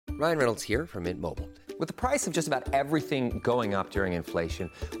Ryan Reynolds here from Mint Mobile. With the price of just about everything going up during inflation,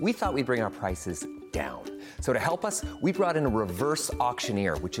 we thought we'd bring our prices down. So to help us, we brought in a reverse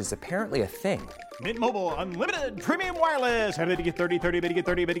auctioneer, which is apparently a thing. Mint Mobile Unlimited Premium Wireless. How to get 30, 30, bit to get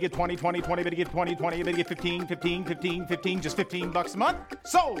 30, bit to get 20, 20, 20, bit to get 20, 20, bit to get 15, 15, 15, 15, just $15 a month?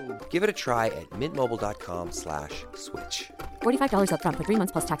 Sold! Give it a try at mintmobile.com/switch. $45 up front for 3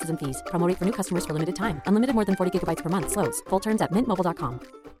 months plus taxes and fees. Promo rate for new customers for limited time. Unlimited more than 40 gigabytes per month. Slows full terms at mintmobile.com.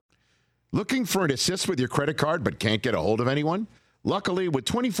 Looking for an assist with your credit card but can't get a hold of anyone? Luckily, with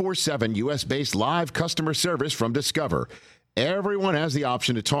 24/7 U.S.-based live customer service from Discover, everyone has the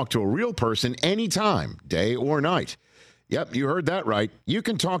option to talk to a real person anytime, day or night. Yep, you heard that right. You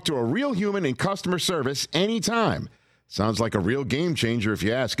can talk to a real human in customer service anytime. Sounds like a real game changer if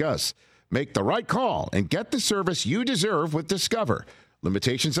you ask us. Make the right call and get the service you deserve with Discover.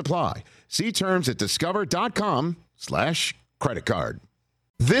 Limitations apply. See terms at discover.com/credit card.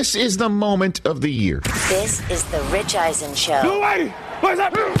 This is the moment of the year. This is the Rich Eisen Show. No way! What's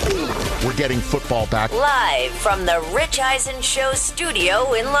that? We're getting football back. Live from the Rich Eisen Show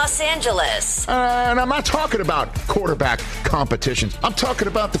studio in Los Angeles. And I'm not talking about quarterback competitions. I'm talking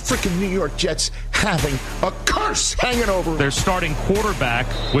about the freaking New York Jets having a curse hanging over. Their starting quarterback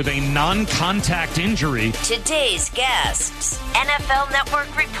with a non-contact injury. Today's guests, NFL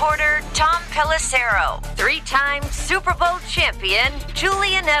Network reporter Tom Pelissero, 3-time Super Bowl champion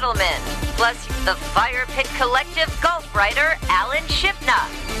Julian Edelman, plus the Fire Pit Collective golf writer Alan Shipna.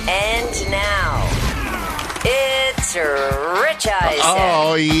 And now, it's Rich Eisen.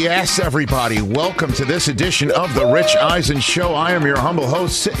 Oh, yes, everybody. Welcome to this edition of the Rich Eisen Show. I am your humble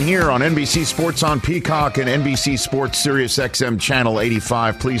host, sitting here on NBC Sports on Peacock and NBC Sports Sirius XM Channel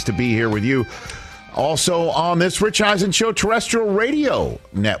 85. Pleased to be here with you. Also on this Rich Eisen Show terrestrial radio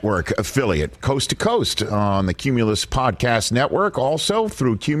network affiliate, coast to coast on the Cumulus Podcast Network. Also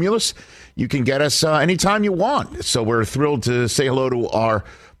through Cumulus, you can get us anytime you want. So we're thrilled to say hello to our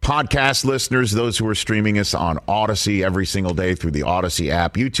podcast listeners, those who are streaming us on Odyssey every single day through the Odyssey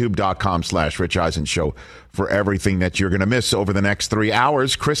app, youtube.com/Rich Eisen Show for everything that you're going to miss over the next 3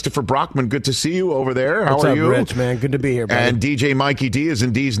 hours. Christopher Brockman, good to see you over there. How What's are up, you? Rich, man? Good to be here, buddy. And DJ Mikey D is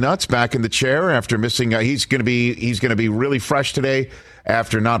in D's Nuts, back in the chair after missing. He's going to be really fresh today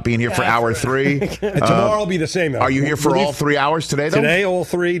after not being here for hour 3. Tomorrow will be the same, though. Are you here for all 3 hours today, though? Today, all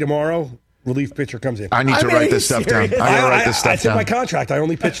 3. Tomorrow, relief pitcher comes in. I need to write this stuff down. It's in my contract. I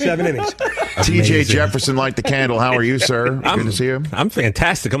only pitched 7 innings. TJ Jefferson, light the candle. How are you, sir? Good to see you. I'm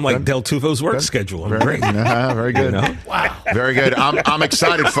fantastic. I'm like Del Tufo's work schedule. I'm great. Very good. You know? Wow. Very good. I'm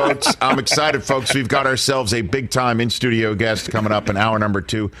excited, folks. We've got ourselves a big-time in-studio guest coming up in hour number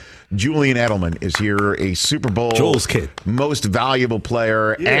 2. Julian Edelman is here, a Super Bowl Joel's kid, most valuable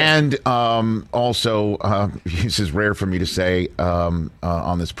player, and also, this is rare for me to say on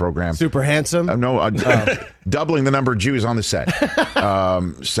this program. Super handsome? Doubling the number of Jews on the set.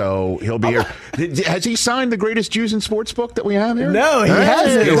 So he'll be here. Has he signed the greatest Jews in sports book that we have here? No, he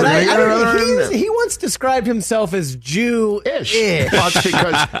hasn't. But he once described himself as Jew-ish. Well, it's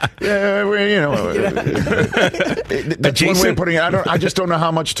because, that's one way of putting it. I just don't know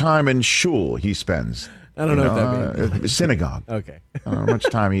how much time in shul he spends. I don't know what that means. Synagogue. Okay. I don't know how much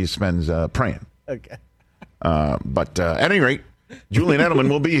time he spends praying. Okay. But at any rate, Julian Edelman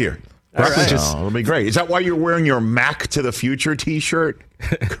will be here. All right. It'll be great. Is that why you're wearing your Mac to the Future T-shirt,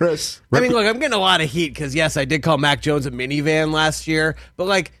 Chris? I mean, look, I'm getting a lot of heat because, yes, I did call Mac Jones a minivan last year. But,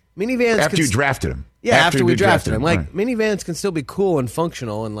 like, minivans... After you drafted him. Yeah, after we drafted him. Like, right. Minivans can still be cool and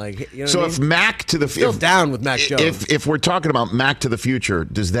functional and, like, you know so what I mean? if Mac to the... Still down with Mac Jones. If we're talking about Mac to the Future,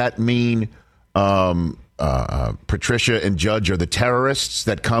 does that mean... Patricia and Judge are the terrorists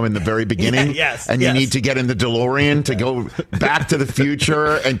that come in the very beginning. Yes. And you need to get in the DeLorean to go back to the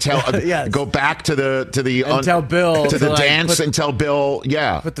future and tell go back to the tell Bill to the dance and tell Bill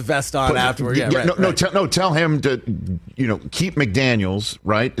put the vest on afterward. Tell him to keep McDaniels,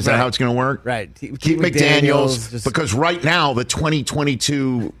 right? Is that how it's going to work? Right. Keep McDaniels because right now the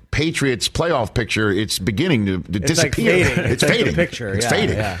 2022 Patriots playoff picture, it's beginning to disappear. It's fading. It's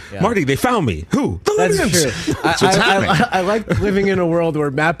fading. Yeah. Marty, they found me. Who? The That's Libyans. true. I like living in a world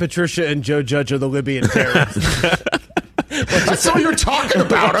where Matt Patricia and Joe Judge are the Libyan terrorists. That's all you're talking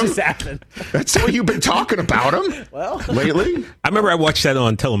about him. That's all you've been talking about him. Well, lately. I remember I watched that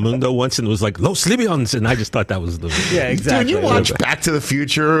on Telemundo once, and it was like Los Libyans, and I just thought that was the exactly. Dude, you watch Back to the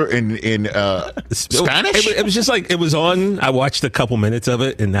Future in Spanish? It was just like it was on. I watched a couple minutes of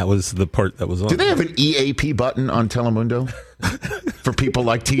it, and that was the part that was on. Do they have an EAP button on Telemundo for people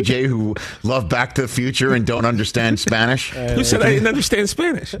like TJ who love Back to the Future and don't understand Spanish? Who said I didn't understand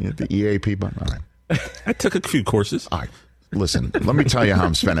Spanish? The EAP button. All right. I took a few courses. All right. Listen, let me tell you how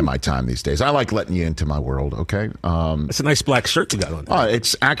I'm spending my time these days. I like letting you into my world, okay? It's a nice black shirt you got on.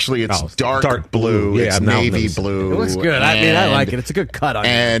 It's dark blue. Yeah, it's navy blue. It looks good. I like it. It's a good cut on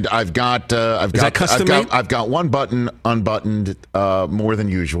and you. And I've got one button unbuttoned more than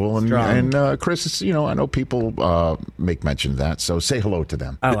usual. And Chris, I know people make mention of that, so say hello to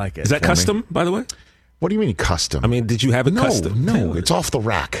them. I like it. Is that custom, by the way? What do you mean custom? I mean, did you have it custom? No, it's off the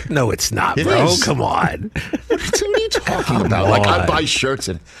rack. No, it's not, it bro. Is. Come on. What are you talking about? Like, I buy shirts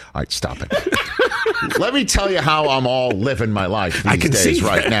and... All right, stop it. Let me tell you how I'm all living my life these days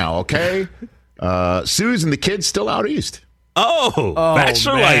right now, okay? Suze and the kids still out east. Oh,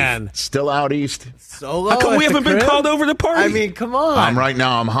 bachelor life. Still out east. Solo. How come we haven't been called over to party? I mean, come on. I'm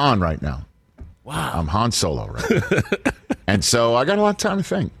Han right now. Wow. I'm Han Solo right now. And so I got a lot of time to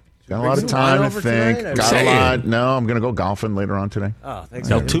think. Got a lot of time to think. No, I'm going to go golfing later on today. Oh, thanks.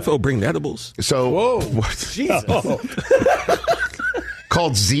 Now, Tufo bring edibles. So, whoa, Jesus.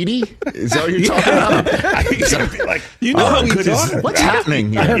 Called ziti? Is that what you're talking about? You know how good is it? What's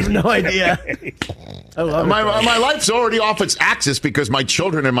happening here? I have no idea. I love my life's already off its axis because my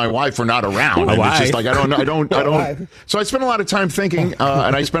children and my wife are not around. And it's just like I don't. So I spent a lot of time thinking,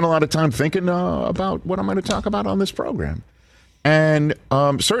 and I spent a lot of time thinking about what I'm going to talk about on this program. And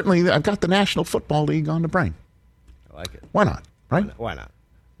certainly, I've got the National Football League on the brain. I like it. Why not? Right? Why not?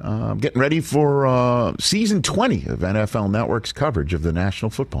 I'm getting ready for season 20 of NFL Network's coverage of the National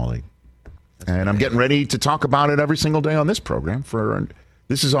Football League. And I'm getting ready to talk about it every single day on this program.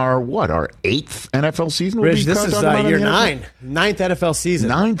 This is our 8th NFL season? Rich, this is year 9. 9th NFL season.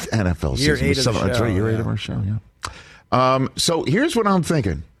 9th NFL season. Year 8 of the show. That's right, year 8 of our show, yeah. So here's what I'm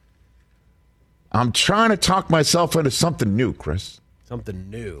thinking. I'm trying to talk myself into something new, Chris. Something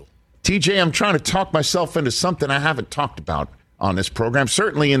new. TJ, I'm trying to talk myself into something I haven't talked about on this program,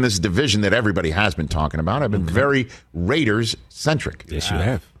 certainly in this division that everybody has been talking about. I've been very Raiders-centric. Yes, you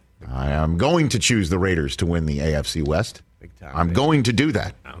have. I am going to choose the Raiders to win the AFC West. Big time, I'm going to do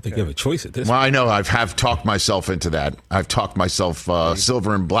that. I don't think you have a choice at this point. Well, I know. I have talked myself into that. I've talked myself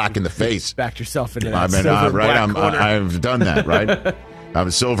silver and black in the face. Backed yourself into that. I've done that, right? I'm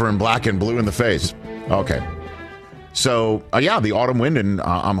silver and black and blue in the face. Okay. So, the autumn wind, and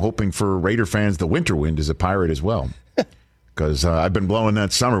I'm hoping for Raider fans, the winter wind is a pirate as well. Because I've been blowing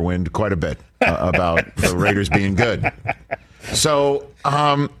that summer wind quite a bit about the Raiders being good. So,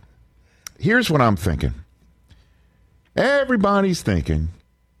 here's what I'm thinking. Everybody's thinking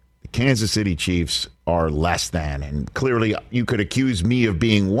the Kansas City Chiefs are less than, and clearly you could accuse me of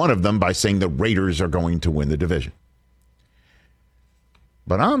being one of them by saying the Raiders are going to win the division.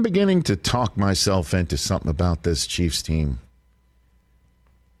 But I'm beginning to talk myself into something about this Chiefs team.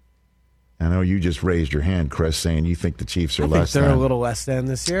 I know you just raised your hand, Chris, saying you think the Chiefs are less than. They're a little less than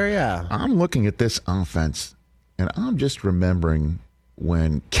this year, yeah. I'm looking at this offense, and I'm just remembering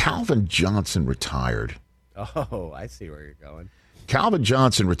when Calvin Johnson retired. Oh, I see where you're going. Calvin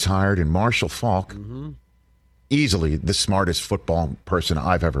Johnson retired, and Marshall Faulk, easily the smartest football person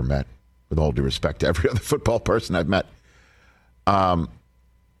I've ever met, with all due respect to every other football person I've met.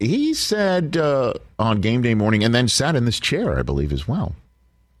 He said on game day morning, and then sat in this chair, I believe, as well,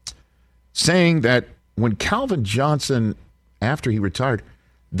 saying that when Calvin Johnson, after he retired,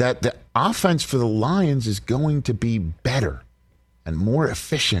 that the offense for the Lions is going to be better and more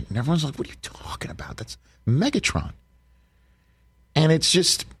efficient. And everyone's like, what are you talking about? That's Megatron. And it's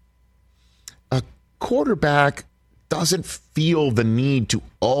just a quarterback doesn't feel the need to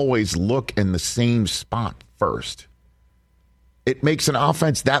always look in the same spot first. It makes an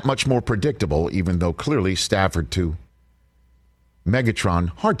offense that much more predictable, even though clearly Stafford to Megatron,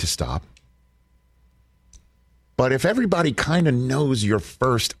 hard to stop. But if everybody kind of knows your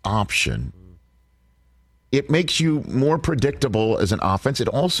first option, it makes you more predictable as an offense. It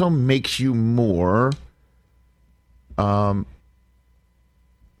also makes you more one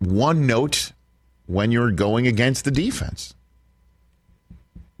note when you're going against the defense.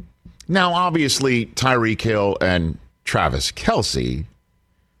 Now, obviously, Tyreek Hill and Travis Kelce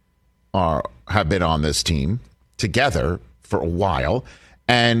have been on this team together for a while,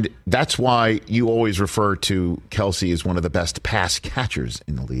 and that's why you always refer to Kelce as one of the best pass catchers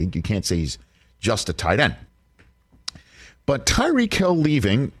in the league. You can't say he's just a tight end. But Tyreek Hill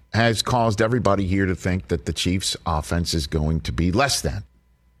leaving has caused everybody here to think that the Chiefs' offense is going to be less than.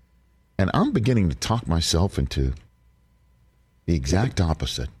 And I'm beginning to talk myself into the exact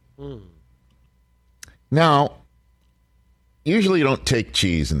opposite. Now, usually you don't take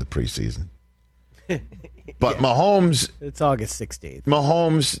cheese in the preseason. But Mahomes... It's August 16th.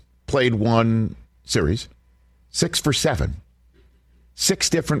 Mahomes played one series, 6 for 7. 6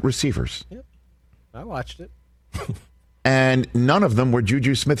 different receivers. Yep. I watched it. And none of them were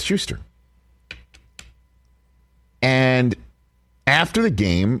Juju Smith-Schuster. And after the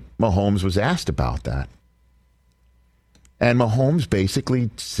game, Mahomes was asked about that. And Mahomes basically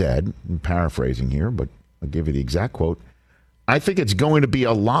said, I'm paraphrasing here, but I'll give you the exact quote, I think it's going to be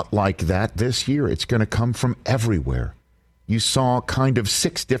a lot like that this year. It's going to come from everywhere. You saw kind of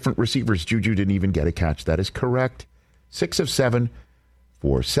 6 different receivers. Juju didn't even get a catch. That is correct. 6 of 7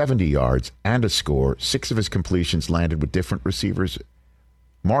 for 70 yards and a score. 6 of his completions landed with different receivers.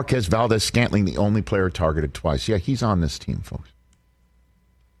 Marquez Valdez-Scantling, the only player targeted twice. Yeah, he's on this team, folks.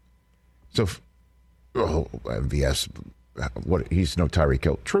 So, MVS, he's no Tyreek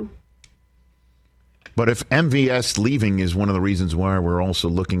Hill. True. But if MVS leaving is one of the reasons why we're also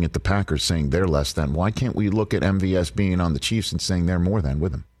looking at the Packers saying they're less than, why can't we look at MVS being on the Chiefs and saying they're more than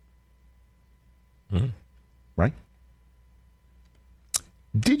with him? Mm-hmm. Right?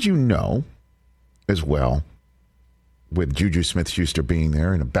 Did you know, as well, with Juju Smith-Schuster being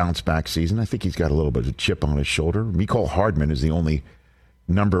there in a bounce-back season, I think he's got a little bit of a chip on his shoulder. Mecole Hardman is the only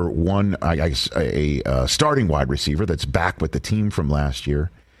number one, I guess, a starting wide receiver that's back with the team from last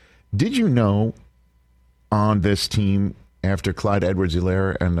year. Did you know on this team, after Clyde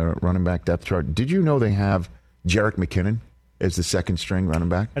Edwards-Helaire and the running back depth chart, did you know they have Jerick McKinnon as the second-string running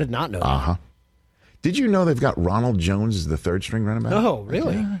back? I did not know that. Uh-huh. Did you know they've got Ronald Jones as the third-string running back? Oh,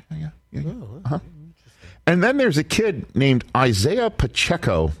 really? Yeah. Uh-huh. And then there's a kid named Isaiah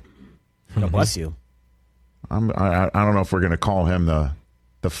Pacheco. God bless you. I don't know if we're going to call him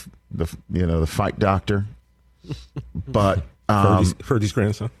the fight doctor, but Ferdy's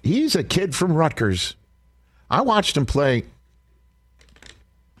grandson. He's a kid from Rutgers. I watched him play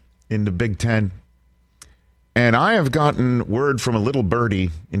in the Big Ten, and I have gotten word from a little birdie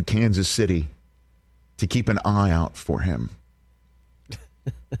in Kansas City to keep an eye out for him.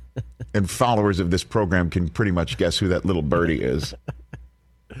 And followers of this program can pretty much guess who that little birdie is.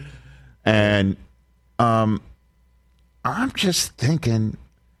 And I'm just thinking,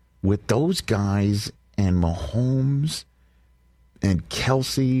 with those guys and Mahomes and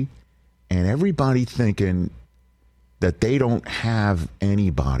Kelsey and everybody thinking that they don't have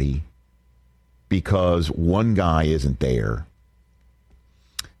anybody because one guy isn't there.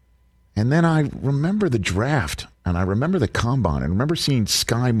 And then I remember the draft, and I remember the combine, and I remember seeing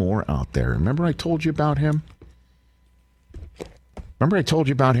Sky Moore out there. Remember I told you about him? Remember I told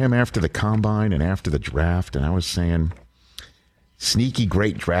you about him after the combine and after the draft, and I was saying, sneaky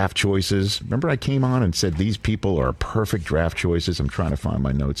great draft choices. Remember I came on and said these people are perfect draft choices? I'm trying to find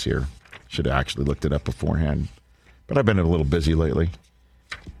my notes here. Should have actually looked it up beforehand. But I've been a little busy lately.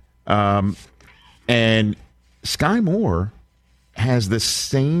 And Sky Moore has the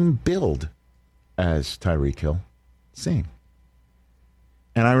same build as Tyreek Hill. Same.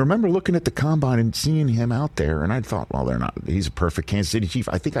 And I remember looking at the combine and seeing him out there, and I thought, well, he's a perfect Kansas City Chief.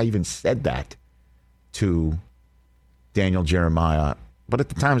 I think I even said that to Daniel Jeremiah. But at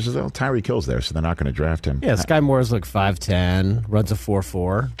the time, I said, oh, Tyreek Hill's there, so they're not going to draft him. Yeah, Sky Moore's like 5'10", runs a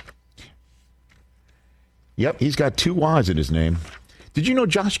 4.4. Yep, he's got 2 Y's in his name. Did you know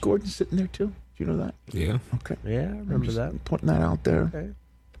Josh Gordon's sitting there, too? Did you know that? Yeah. Okay. Yeah, I remember that. Putting that out there. Okay.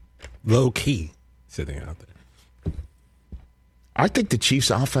 Low key sitting out there. I think the Chiefs'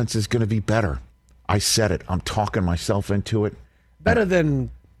 offense is going to be better. I said it. I'm talking myself into it. Better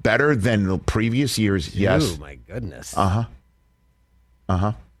than the previous years, yes. Oh, my goodness. Uh-huh.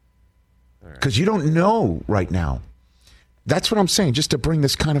 Because you don't know right now. That's what I'm saying, just to bring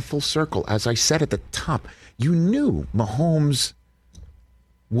this kind of full circle. As I said at the top, you knew Mahomes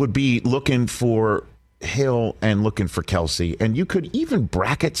would be looking for Hill and looking for Kelsey, and you could even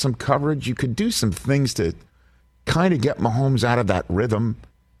bracket some coverage. You could do some things to kind of get Mahomes out of that rhythm.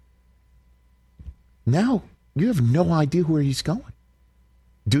 Now, you have no idea where he's going.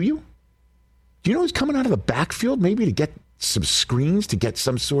 Do you? Do you know he's coming out of the backfield maybe to get some screens, to get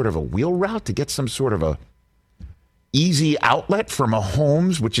some sort of a wheel route, to get some sort of a easy outlet for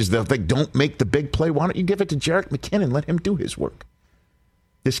Mahomes, which is they don't make the big play. Why don't you give it to Jerick McKinnon? Let him do his work.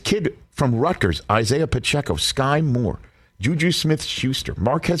 This kid from Rutgers, Isaiah Pacheco, Sky Moore, Juju Smith-Schuster,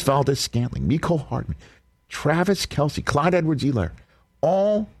 Marquez Valdez-Scantling, Mecole Hardman, Travis Kelce, Clyde Edwards-Helaire,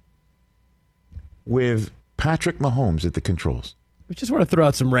 all with Patrick Mahomes at the controls. We just want to throw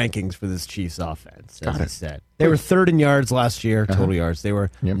out some rankings for this Chiefs offense, as I said. They were 3rd in yards last year, total yards. They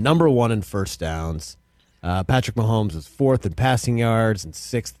were number 1 in first downs. Patrick Mahomes was 4th in passing yards and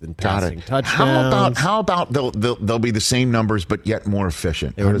 6th in passing touchdowns. How about they'll be the same numbers but yet more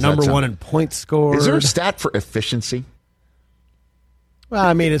efficient? They were number 1 in points scored. Is there a stat for efficiency? Well,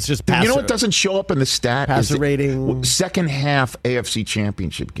 I mean, it's just you know what doesn't show up in the stat? Passer rating. Second half AFC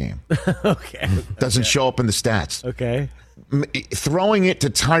Championship game. Okay. Doesn't show up in the stats. Okay. Throwing it to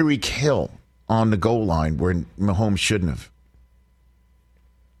Tyreek Hill on the goal line where Mahomes shouldn't have.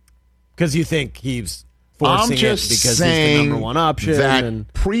 Because you think he's forcing it because he's the number one option. That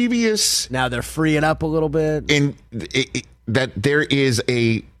and previous. Now they're freeing up a little bit. That there is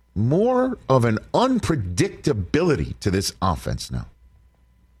a more of an unpredictability to this offense now.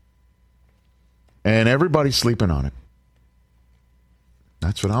 And everybody's sleeping on it.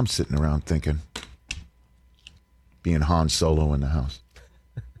 That's what I'm sitting around thinking. Being Han Solo in the house.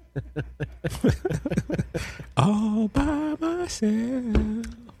 All by myself.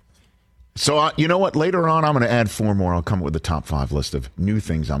 So, you know what? Later on, I'm going to add 4 more. I'll come up with a top 5 list of new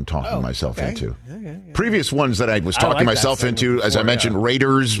things I'm talking myself into. Yeah. Previous ones that I was talking myself into, as I mentioned,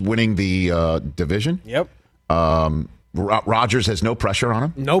 Raiders winning the division. Yep. Rodgers has no pressure on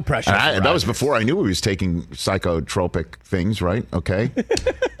him. No pressure. That was before I knew he was taking psychotropic things, right? Okay.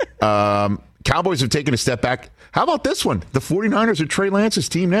 Cowboys have taken a step back. How about this one? The 49ers are Trey Lance's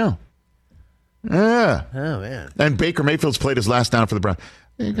team now. Yeah. Oh, man. And Baker Mayfield's played his last down for the Browns.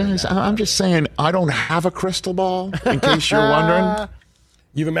 Hey guys, I'm just saying, I don't have a crystal ball, in case you're wondering.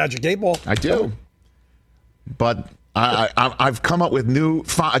 You have a magic 8-ball. I do. But I've come up with a new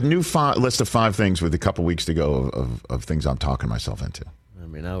list of 5 things with a couple weeks to go of things I'm talking myself into. I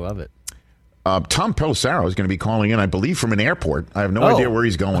mean, I love it. Tom Pelissero is going to be calling in, I believe, from an airport. I have no idea where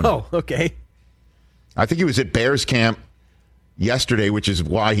he's going. Oh, okay. I think he was at Bears camp yesterday, which is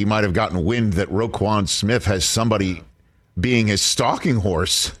why he might have gotten wind that Roquan Smith has somebody being his stalking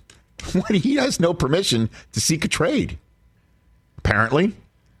horse when he has no permission to seek a trade. Apparently.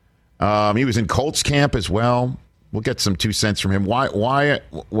 He was in Colts camp as well. We'll get some 2 cents from him. When are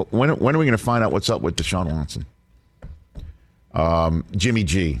we going to find out what's up with Deshaun Watson? Jimmy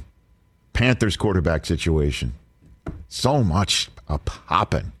G. Panthers quarterback situation. So much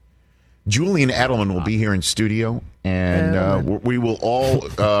popping. Julian Edelman will be here in studio, and we will all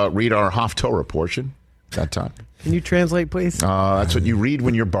read our Haftorah portion at that time. Can you translate, please? That's what you read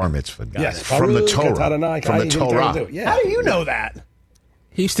when you're bar mitzvahed. Yes. From the Torah. From the Torah. Yeah. How do you know that?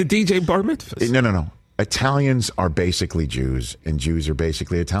 He used to DJ bar mitzvahs. No. Italians are basically Jews, and Jews are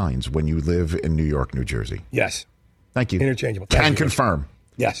basically Italians when you live in New York, New Jersey. Yes. Thank you. Interchangeable. Can confirm.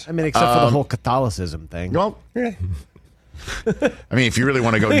 Yes. I mean, except for the whole Catholicism thing. Well, I mean, if you really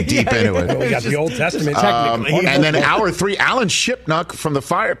want to go deep into it. We got the Old Testament, technically. And then hour 3, Alan Shipnuck from the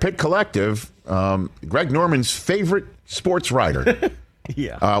Fire Pit Collective, Greg Norman's favorite sports writer,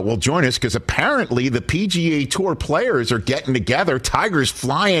 will join us because apparently the PGA Tour players are getting together. Tiger's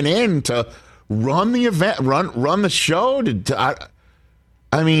flying in to run the event, run the show.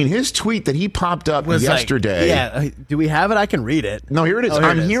 I mean, his tweet that he popped up yesterday. Do we have it? I can read it. No, here it is.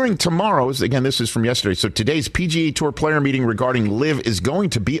 I'm hearing tomorrow's. Again, this is from yesterday. So today's PGA Tour player meeting regarding LIV is going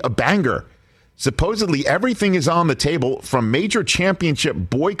to be a banger. Supposedly, everything is on the table from major championship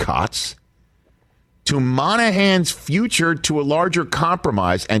boycotts to Monahan's future to a larger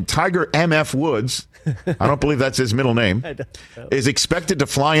compromise. And Tiger M.F. Woods, I don't believe that's his middle name, is expected to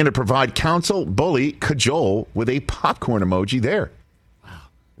fly in to provide counsel, bully, cajole with a popcorn emoji there.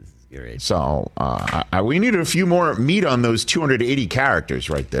 Great. So we needed a few more meat on those 280 characters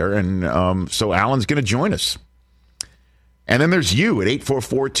right there. And so Alan's going to join us. And then there's you at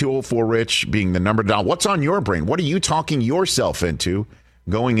 844-204-RICH being the number to dial. What's on your brain? What are you talking yourself into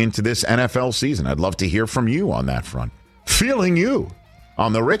going into this NFL season? I'd love to hear from you on that front. Feeling you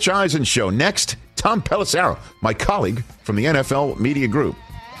on the Rich Eisen Show. Next, Tom Pelissero, my colleague from the NFL Media Group.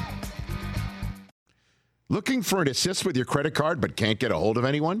 Looking for an assist with your credit card but can't get a hold of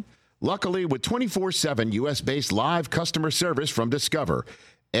anyone? Luckily, with 24/7 U.S.-based live customer service from Discover,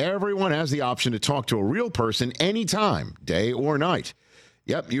 everyone has the option to talk to a real person anytime, day or night.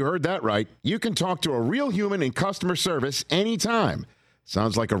 Yep, you heard that right. You can talk to a real human in customer service anytime.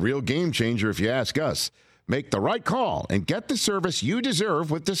 Sounds like a real game changer if you ask us. Make the right call and get the service you deserve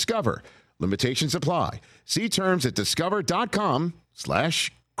with Discover. Limitations apply. See terms at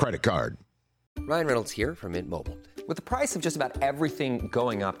discover.com/credit card. Ryan Reynolds here from Mint Mobile. With the price of just about everything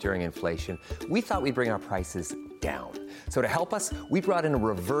going up during inflation, we thought we'd bring our prices down. So to help us, we brought in a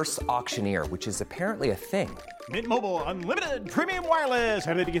reverse auctioneer, which is apparently a thing. Mint Mobile Unlimited Premium Wireless.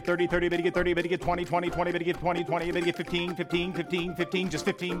 How to get 30, 30, bit to get 30, bit to get 20, 20, 20, bit to get 20, 20, bit to get 15, 15, 15, 15, just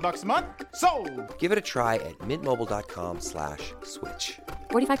 $15 a month? Sold! Give it a try at mintmobile.com/switch.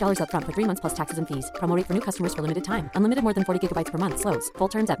 $45 up front for 3 months plus taxes and fees. Promo rate for new customers for limited time. Unlimited more than 40 gigabytes per month. Slows full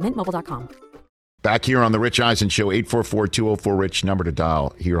terms at mintmobile.com. Back here on the Rich Eisen Show, 844-204-RICH, number to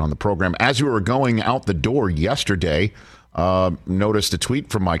dial here on the program. As we were going out the door yesterday, noticed a tweet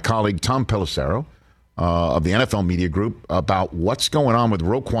from my colleague Tom Pelissero of the NFL Media Group about what's going on with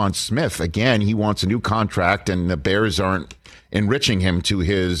Roquan Smith. Again, he wants a new contract, and the Bears aren't enriching him to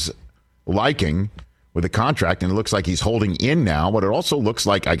his liking with the contract, and it looks like he's holding in now, but it also looks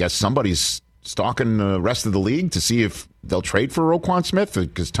like, I guess, somebody's stalking the rest of the league to see if they'll trade for Roquan Smith,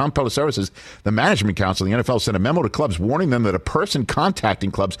 because Tom Pelissero says the Management Council of the NFL sent a memo to clubs warning them that a person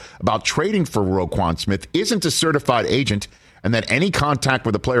contacting clubs about trading for Roquan Smith isn't a certified agent, and that any contact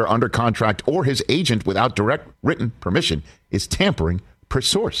with a player under contract or his agent without direct written permission is tampering per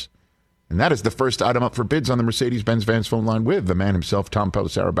source. And that is the first item up for bids on the Mercedes-Benz Vans phone line with the man himself, Tom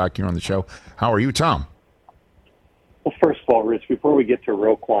Pelissero, back here on the show. How are you, Tom? Well, first of all, Rich, before we get to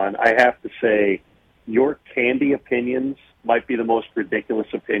Roquan, I have to say your candy opinions might be the most ridiculous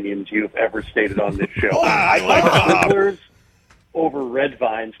opinions you've ever stated on this show. I thought Twizzlers over Red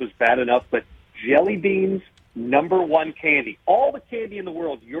Vines was bad enough, but jelly beans, #1 candy. All the candy in the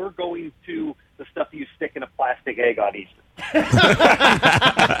world, you're going to the stuff you stick in a plastic egg on Easter.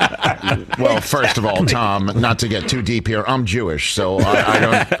 Well, first of all, Tom, not to get too deep here, I'm Jewish, so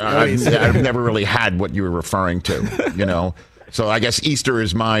I've never really had what you were referring to, you know. So I guess Easter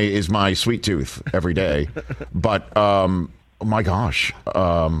is my sweet tooth every day. But my gosh,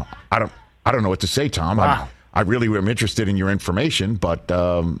 I don't know what to say, Tom. Wow. I really am interested in your information, but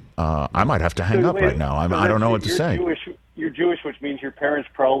I might have to hang up right now. I don't know what to say. You're Jewish, which means your parents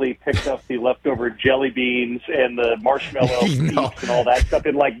probably picked up the leftover jelly beans and the marshmallow and all that stuff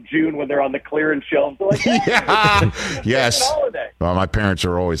in like June when they're on the clearance shelves. They're like, yeah. Yes. Well, my parents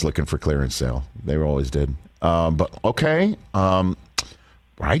are always looking for clearance sale. They always did. But okay.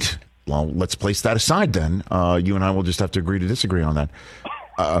 Right. Well, let's place that aside then. You and I will just have to agree to disagree on that.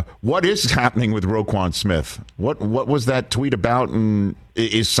 What is happening with Roquan Smith? What was that tweet about? And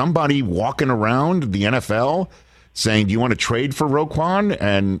is somebody walking around the NFL saying, "Do you want to trade for Roquan?"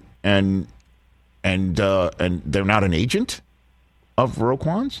 and they're not an agent of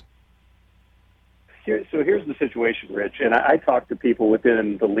Roquan's? So here's the situation, Rich. And I talked to people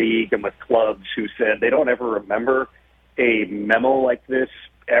within the league and with clubs who said they don't ever remember a memo like this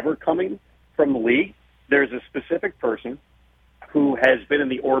ever coming from the league. There's a specific person who has been in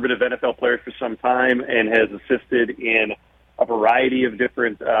the orbit of NFL players for some time and has assisted in a variety of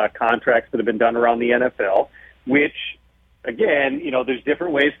different contracts that have been done around the NFL, which, again, you know, there's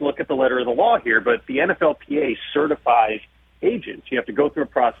different ways to look at the letter of the law here, but the NFLPA certifies agents. You have to go through a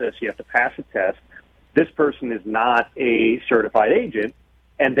process. You have to pass a test. This person is not a certified agent,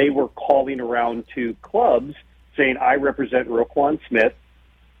 and they were calling around to clubs saying, "I represent Roquan Smith.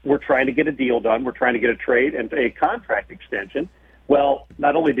 We're trying to get a deal done. We're trying to get a trade and a contract extension." Well,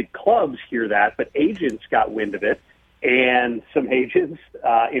 not only did clubs hear that, but agents got wind of it, and some agents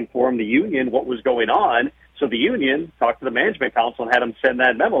informed the union what was going on. So the union talked to the management council and had them send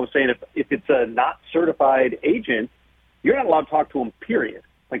that memo saying if it's a not certified agent, you're not allowed to talk to them, period.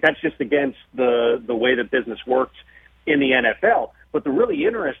 Like, that's just against the way that business works in the NFL. But the really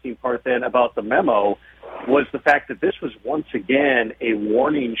interesting part then about the memo was the fact that this was once again a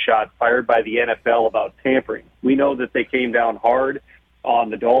warning shot fired by the NFL about tampering. We know that they came down hard on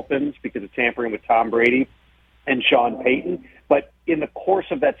the Dolphins because of tampering with Tom Brady and Sean Payton. But in the course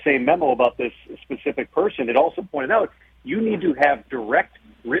of that same memo about this specific person, it also pointed out you need to have direct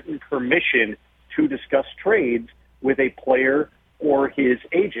written permission to discuss trades with a player or his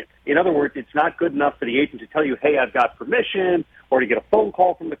agent. In other words, it's not good enough for the agent to tell you, "Hey, I've got permission," or to get a phone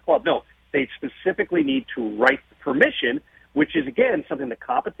call from the club. No, they specifically need to write the permission, which is, again, something the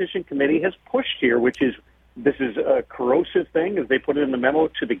competition committee has pushed here, which is this is a corrosive thing, as they put it in the memo,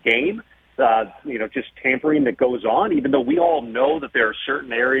 to the game. Just tampering that goes on, even though we all know that there are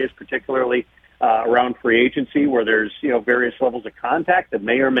certain areas, particularly around free agency, where there's, various levels of contact that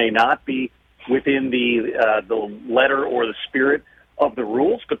may or may not be within the letter or the spirit of the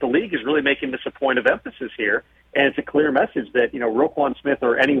rules. But the league is really making this a point of emphasis here, and it's a clear message that, Roquan Smith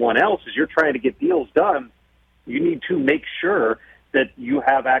or anyone else, as you're trying to get deals done, you need to make sure that you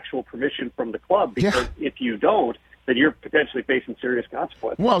have actual permission from the club, because if you don't, then you're potentially facing serious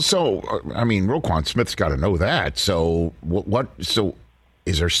consequences. Well, so, Roquan Smith's got to know that. So So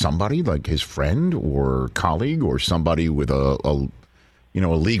is there somebody like his friend or colleague or somebody with a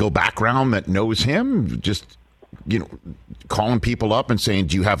legal background that knows him, just, calling people up and saying,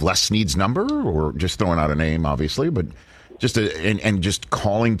 "Do you have Les Snead's number?" Or just throwing out a name, obviously, but just and just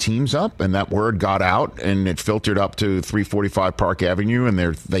calling teams up, and that word got out and it filtered up to 345 Park Avenue, and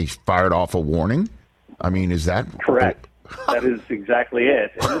they fired off a warning. Is that correct? That is exactly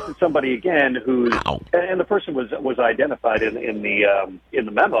it. And this is somebody, again, who's and the person was identified in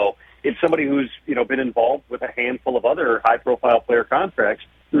the memo. it's somebody who's, been involved with a handful of other high-profile player contracts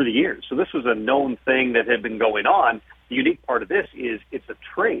through the years. So this was a known thing that had been going on. The unique part of this is it's a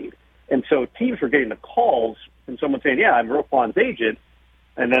trade. And so teams were getting the calls from someone saying, yeah, I'm Roquan's agent.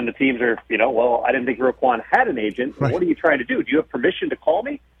 And then the teams are, well, I didn't think Roquan had an agent. Right. What are you trying to do? Do you have permission to call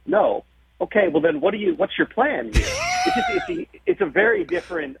me? No. Okay, well then what's your plan here? It's a very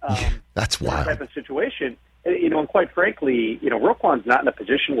different That's wild. Type of situation. And quite frankly, Roquan's not in a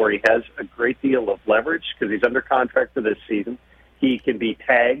position where he has a great deal of leverage because he's under contract for this season. He can be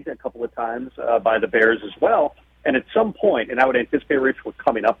tagged a couple of times by the Bears as well. And at some point, and I would anticipate, Rich, we're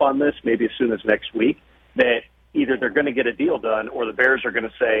coming up on this maybe as soon as next week, that either they're going to get a deal done or the Bears are going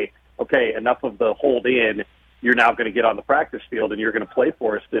to say, okay, enough of the hold in. You're now going to get on the practice field and you're going to play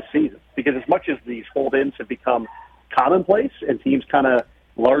for us this season. Because as much as these hold-ins have become commonplace and teams kind of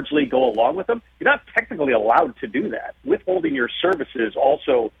largely go along with them, you're not technically allowed to do that. Withholding your services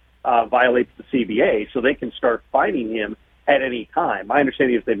also violates the CBA, so they can start fining him at any time. My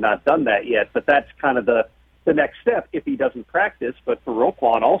understanding is they've not done that yet, but that's kind of the next step if he doesn't practice. But for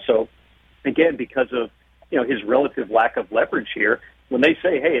Roquan also, again, because of his relative lack of leverage here, when they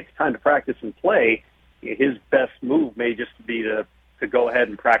say, hey, it's time to practice and play, his best move may just be to go ahead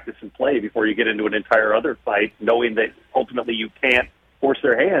and practice and play before you get into an entire other fight, knowing that ultimately you can't force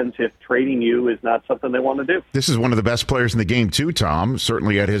their hands if trading you is not something they want to do. This is one of the best players in the game, too, Tom,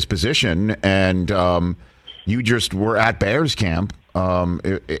 certainly at his position. And you just were at Bears camp.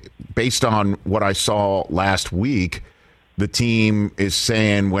 Based on what I saw last week, the team is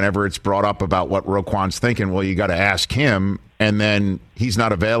saying whenever it's brought up about what Roquan's thinking, well, you got to ask him. And then he's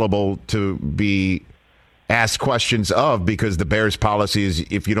not available to be asked questions of because the Bears policy is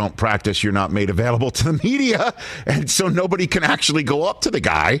if you don't practice, you're not made available to the media. And so nobody can actually go up to the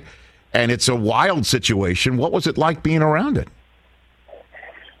guy. And it's a wild situation. What was it like being around it?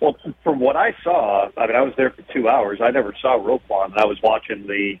 Well, from what I saw, I was there for 2 hours. I never saw Roquan, and I was watching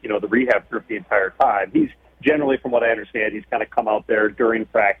the rehab group the entire time. He's generally, from what I understand, he's kind of come out there during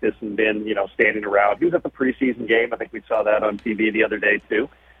practice and been, standing around. He was at the preseason game. I think we saw that on TV the other day too.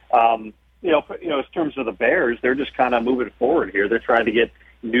 In terms of the Bears, they're just kind of moving forward here. They're trying to get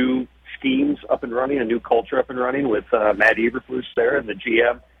new schemes up and running, a new culture up and running with Matt Eberflus there and the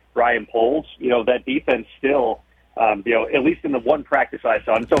GM, Ryan Poles. That defense still, at least in the one practice I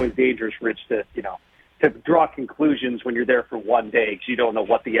saw, and it's always dangerous, Rich, to draw conclusions when you're there for one day because you don't know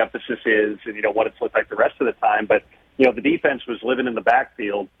what the emphasis is and what it's looked like the rest of the time. But, the defense was living in the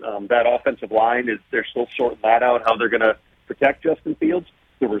backfield. That offensive line, they're still sorting that out, how they're going to protect Justin Fields.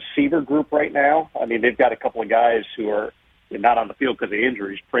 The receiver group right now, they've got a couple of guys who are not on the field because of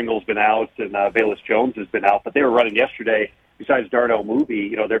injuries. Pringle's been out and Velus Jones has been out, but they were running yesterday. Besides Darnell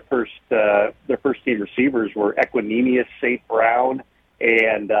Mooney, their first team receivers were Equinemius St. Brown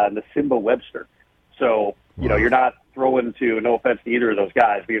and Nasimba Webster. So, you're not throwing to, no offense to either of those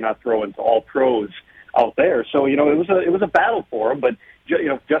guys, but you're not throwing to all pros out there. So, it was a battle for them, but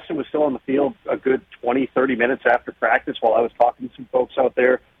Justin was still on the field a good 20, 30 minutes after practice while I was talking to some folks out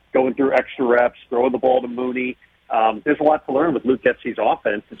there, going through extra reps, throwing the ball to Mooney. There's a lot to learn with Luke Getsy's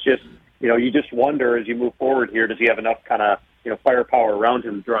offense. It's just, you just wonder as you move forward here, does he have enough kind of, firepower around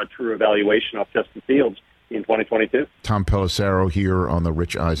him to draw a true evaluation off Justin Fields in 2022? Tom Pelissero here on the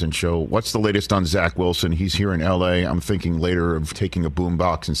Rich Eisen Show. What's the latest on Zach Wilson? He's here in L.A. I'm thinking later of taking a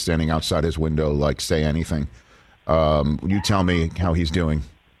boombox and standing outside his window like Say Anything. You tell me how he's doing,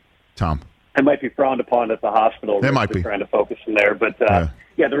 Tom. It might be frowned upon at the hospital. It might be. Trying to focus in there. But,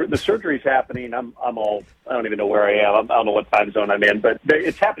 the surgery's happening. I don't even know where I am. I don't know what time zone I'm in. But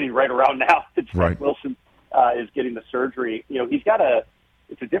it's happening right around now. Zach Wilson is getting the surgery. He's got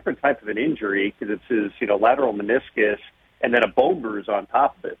it's a different type of an injury because it's his, lateral meniscus and then a bone bruise on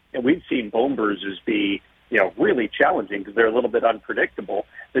top of it. And we've seen bone bruises be, really challenging because they're a little bit unpredictable.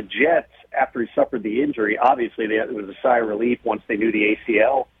 The Jets, after he suffered the injury, obviously it was a sigh of relief once they knew the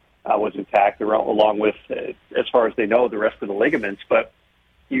ACL was intact, along with, as far as they know, the rest of the ligaments. But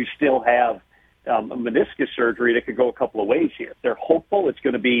you still have a meniscus surgery that could go a couple of ways here. They're hopeful it's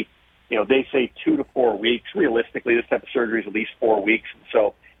going to be, they say 2 to 4 weeks. Realistically, this type of surgery is at least 4 weeks.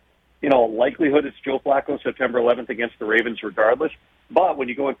 So, likelihood it's Joe Flacco September 11th against the Ravens regardless. But when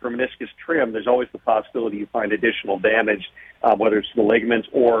you go in for meniscus trim, there's always the possibility you find additional damage, whether it's the ligaments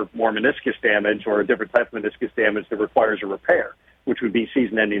or more meniscus damage or a different type of meniscus damage that requires a repair, which would be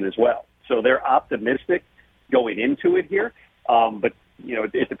season-ending as well. So they're optimistic going into it here. But,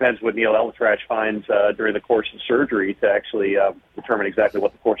 it depends what Neil Elitrash finds during the course of surgery to actually determine exactly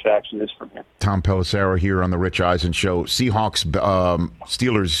what the course of action is from him. Tom Pelissero here on the Rich Eisen Show. Seahawks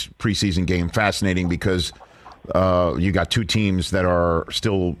Steelers preseason game, fascinating because you got two teams that are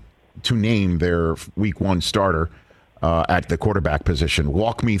still to name their Week 1 starter at the quarterback position.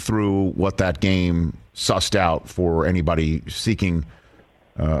 Walk me through what that game sussed out for anybody seeking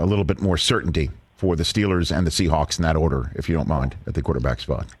a little bit more certainty for the Steelers and the Seahawks in that order, if you don't mind, at the quarterback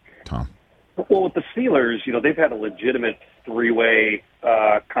spot. Tom. Well, with the Steelers, they've had a legitimate three-way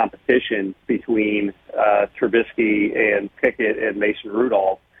competition between Trubisky and Pickett and Mason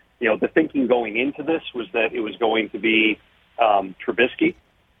Rudolph. The thinking going into this was that it was going to be Trubisky,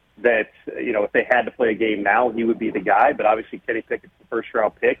 that, if they had to play a game now, he would be the guy. But obviously Kenny Pickett's the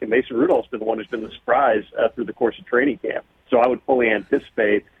first-round pick, and Mason Rudolph's been the one who's been the surprise through the course of training camp. So I would fully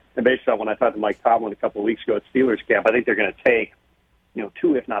anticipate, and based on when I talked to Mike Tomlin a couple of weeks ago at Steelers camp, I think they're going to take,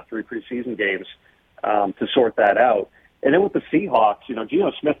 2, if not 3 preseason games to sort that out. And then with the Seahawks,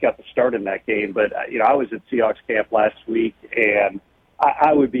 Geno Smith got the start in that game, but, I was at Seahawks camp last week, and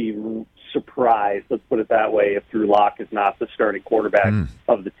I would be surprised, let's put it that way, if Drew Lock is not the starting quarterback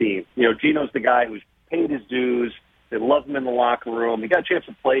of the team. Geno's the guy who's paid his dues. They love him in the locker room. He got a chance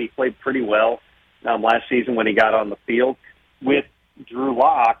to play. He played pretty well last season when he got on the field. With Drew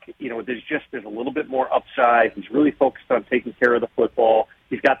Lock, there's a little bit more upside. He's really focused on taking care of the football.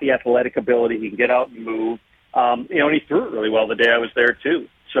 He's got the athletic ability. He can get out and move. And he threw it really well the day I was there too.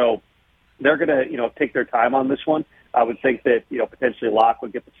 So they're going to, take their time on this one. I would think that, potentially Locke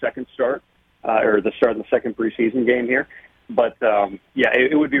would get the second start, or the start of the second preseason game here. But,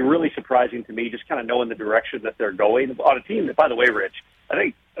 it would be really surprising to me just kind of knowing the direction that they're going on a team that, by the way, Rich,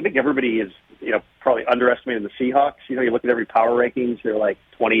 I think everybody is, probably underestimating the Seahawks. You look at every power rankings, they're like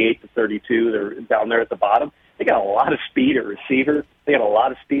 28 to 32. They're down there at the bottom. They got a lot of speed at receiver. They got a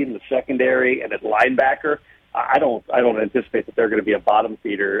lot of speed in the secondary and at linebacker. I don't anticipate that they're going to be a bottom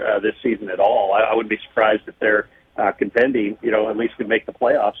feeder this season at all. I wouldn't be surprised if they're contending, at least to make the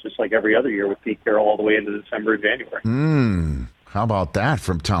playoffs, just like every other year with Pete Carroll all the way into December and January. How about that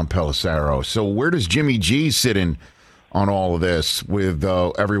from Tom Pelissero? So where does Jimmy G sit in on all of this, with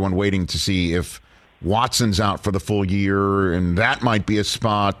everyone waiting to see if Watson's out for the full year, and that might be a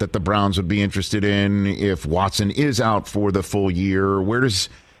spot that the Browns would be interested in if Watson is out for the full year? Where does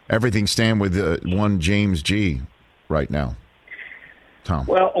everything stand with one James G right now? Tom.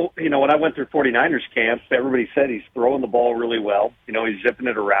 Well, when I went through 49ers camp, everybody said he's throwing the ball really well. He's zipping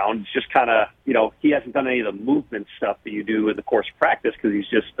it around. It's just kind of, he hasn't done any of the movement stuff that you do in the course of practice because he's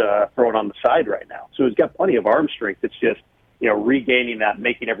just throwing on the side right now. So he's got plenty of arm strength. It's just, regaining that,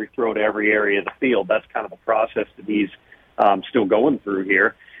 making every throw to every area of the field. That's kind of the process that he's still going through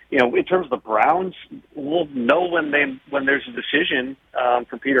here. In terms of the Browns, we'll know when there's a decision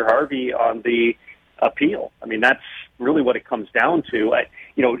from Peter Harvey on the appeal. I mean, that's really what it comes down to.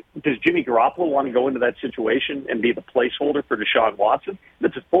 Does Jimmy Garoppolo want to go into that situation and be the placeholder for Deshaun Watson? If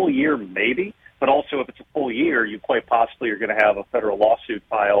it's a full year, maybe. But also, if it's a full year, you quite possibly are going to have a federal lawsuit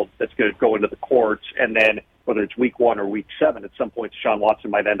filed that's going to go into the courts. And then, whether it's week 1 or week 7, at some point, Deshaun Watson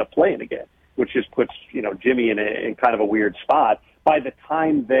might end up playing again, which just puts, Jimmy in kind of a weird spot. By the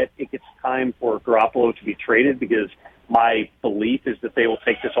time that it gets time for Garoppolo to be traded, because my belief is that they will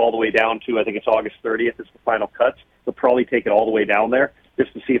take this all the way down to, I think it's August 30th is the final cuts. They'll probably take it all the way down there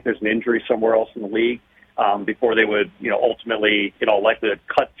just to see if there's an injury somewhere else in the league before they would, ultimately, likely to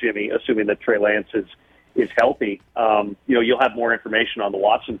cut Jimmy, assuming that Trey Lance is healthy. You'll have more information on the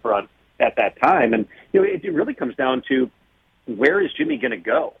Watson front at that time. And, it really comes down to where is Jimmy going to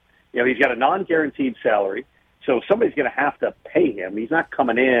go? He's got a non-guaranteed salary. So somebody's going to have to pay him. He's not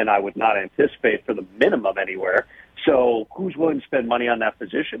coming in, I would not anticipate, for the minimum anywhere. So who's willing to spend money on that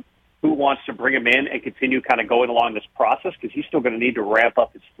position? Who wants to bring him in and continue kind of going along this process? Because he's still going to need to ramp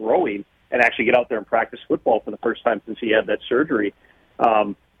up his throwing and actually get out there and practice football for the first time since he had that surgery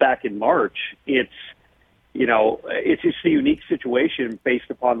back in March. It's just a unique situation based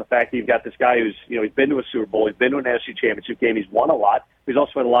upon the fact that you've got this guy who's, he's been to a Super Bowl, he's been to an NFC Championship game, he's won a lot, he's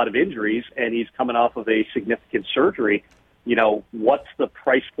also had a lot of injuries, and he's coming off of a significant surgery. What's the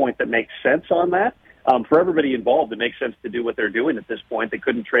price point that makes sense on that? For everybody involved, it makes sense to do what they're doing at this point. They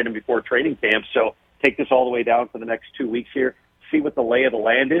couldn't trade him before training camp, so take this all the way down for the next 2 weeks here, see what the lay of the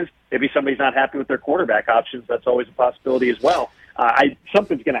land is. Maybe somebody's not happy with their quarterback options. That's always a possibility as well.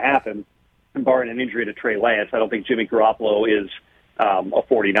 Something's going to happen. Barring an injury to Trey Lance, I don't think Jimmy Garoppolo is a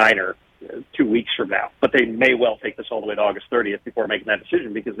 49er 2 weeks from now. But they may well take this all the way to August 30th before making that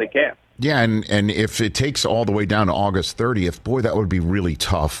decision because they can. Yeah, and if it takes all the way down to August 30th, boy, that would be really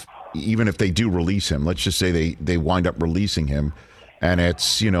tough, even if they do release him. Let's just say they wind up releasing him, and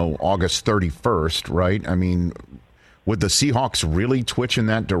it's, August 31st, right? I mean, would the Seahawks really twitch in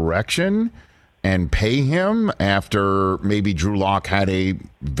that direction? and pay him after maybe Drew Lock had a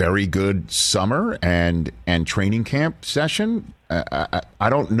very good summer and training camp session? I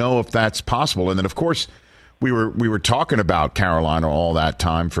don't know if that's possible. And then, of course, we were talking about Carolina all that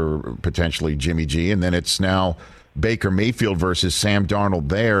time for potentially Jimmy G, and then it's now Baker Mayfield versus Sam Darnold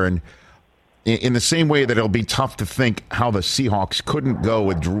there. And in the same way that it'll be tough to think how the Seahawks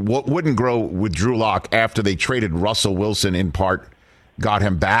wouldn't grow with Drew Lock after they traded Russell Wilson, in part got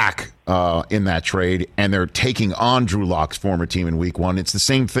him back in that trade, and they're taking on Drew Lock's former team in week one. It's the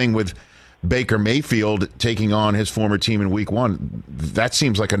same thing with Baker Mayfield taking on his former team in week one. That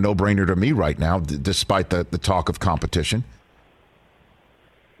seems like a no-brainer to me right now, despite the talk of competition.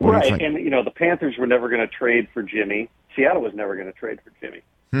 Right, and the Panthers were never going to trade for Jimmy. Seattle was never going to trade for Jimmy.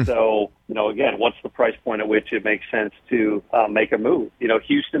 So, again, what's the price point at which it makes sense to make a move?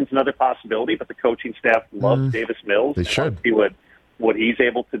 Houston's another possibility, but the coaching staff loves Davis Mills. They should see what he's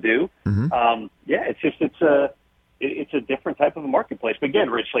able to do. It's a different type of a marketplace. But again,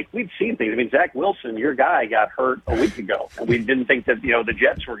 Rich, we've seen things. I mean, Zach Wilson, your guy, got hurt a week ago, and we didn't think that the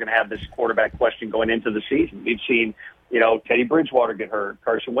Jets were going to have this quarterback question going into the season. We've seen Teddy Bridgewater get hurt.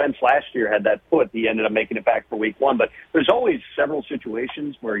 Carson Wentz last year had that foot. He ended up making it back for week one. But there's always several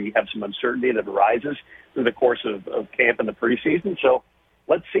situations where you have some uncertainty that arises through the course of camp and the preseason. So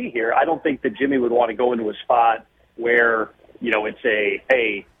let's see here. I don't think that Jimmy would want to go into a spot where it's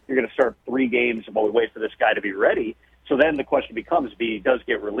hey, you're going to start 3 games while we wait for this guy to be ready. So then the question becomes, if he does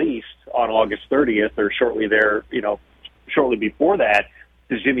get released on August 30th or shortly before that,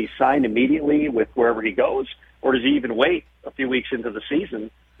 does Jimmy sign immediately with wherever he goes? Or does he even wait a few weeks into the season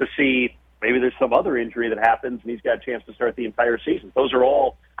to see maybe there's some other injury that happens and he's got a chance to start the entire season? Those are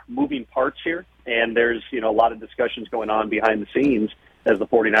all moving parts here, and there's a lot of discussions going on behind the scenes as the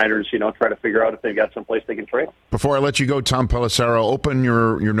 49ers, try to figure out if they've got someplace they can trade. Before I let you go, Tom Pelissero, open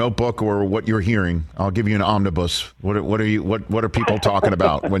your notebook or what you're hearing. I'll give you an omnibus. What are people talking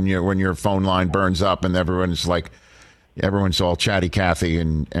about when your phone line burns up and everyone's all chatty Cathy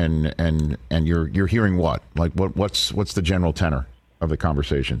and you're hearing what? What's the general tenor of the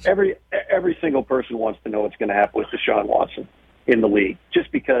conversations? Every single person wants to know what's going to happen with Deshaun Watson in the league,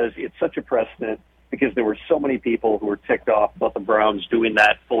 just because it's such a precedent. Because there were so many people who were ticked off about the Browns doing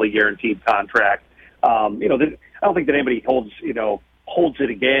that fully guaranteed contract. I don't think that anybody holds it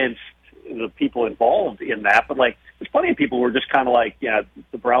against the people involved in that. But there's plenty of people who are just kind of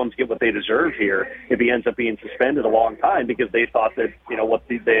the Browns get what they deserve here if he ends up being suspended a long time, because they thought that what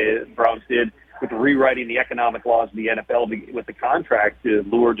the Browns did with rewriting the economic laws of the NFL with the contract to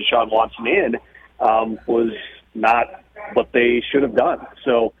lure Deshaun Watson in was not what they should have done.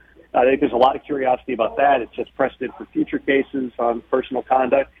 So I think there's a lot of curiosity about that. It's just precedent for future cases on personal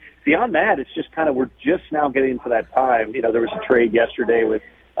conduct. Beyond that, it's just we're just now getting to that time. There was a trade yesterday with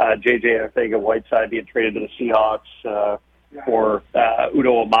J.J. Arcega-Whiteside being traded to the Seahawks for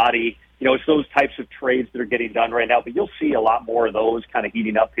Udo Amadi. It's those types of trades that are getting done right now, but you'll see a lot more of those kind of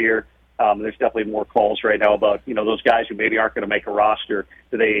heating up here. There's definitely more calls right now about, those guys who maybe aren't going to make a roster.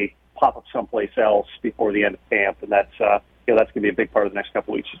 Do they pop up someplace else before the end of camp? And that's going to be a big part of the next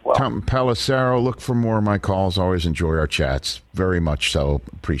couple of weeks as well. Tom Pelissero, look for more of my calls. Always enjoy our chats. Very much so.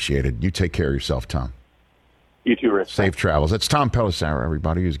 Appreciated. You take care of yourself, Tom. You too, Rich. Safe travels. That's Tom Pelissero,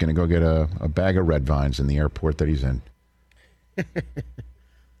 everybody, who's going to go get a bag of Red Vines in the airport that he's in.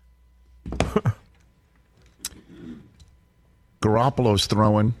 Garoppolo's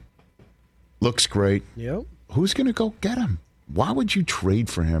throwing. Looks great. Yep. Who's going to go get him? Why would you trade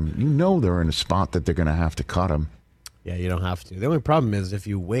for him? They're in a spot that they're going to have to cut him. Yeah, you don't have to. The only problem is if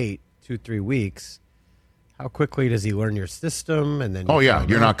you wait 2-3 weeks, how quickly does he learn your system? And then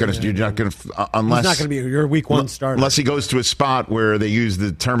you're not going to unless he's not going to be your week one starter unless he goes to a spot where they use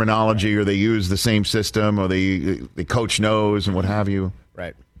the terminology or they use the same system or the coach knows and what have you.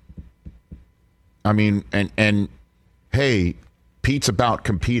 Right. I mean, and hey, Pete's about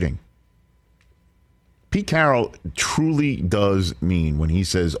competing. Pete Carroll truly does mean when he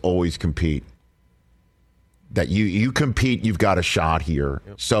says always compete. That you compete, you've got a shot here.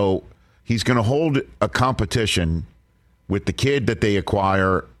 Yep. So he's going to hold a competition with the kid that they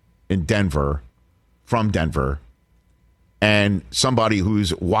acquire in Denver, from Denver, and somebody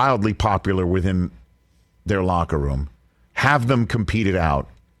who's wildly popular within their locker room. Have them compete it out,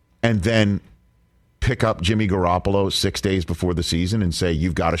 and then pick up Jimmy Garoppolo 6 days before the season and say,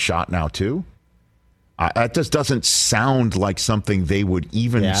 you've got a shot now too? That just doesn't sound like something they would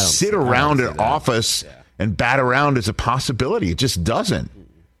even sit around an office and bat around as a possibility. It just doesn't,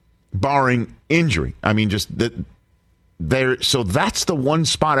 barring injury. I mean, just that there. So that's the one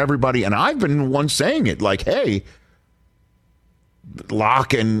spot everybody, and I've been the one saying it, hey,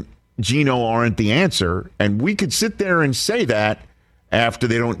 Locke and Geno aren't the answer. And we could sit there and say that after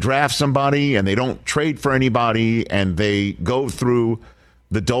they don't draft somebody and they don't trade for anybody and they go through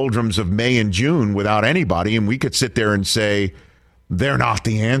the doldrums of May and June without anybody. And we could sit there and say they're not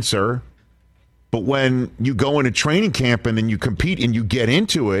the answer. But when you go into training camp and then you compete and you get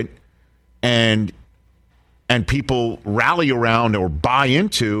into it and people rally around or buy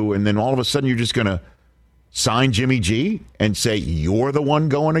into, and then all of a sudden you're just going to sign Jimmy G and say you're the one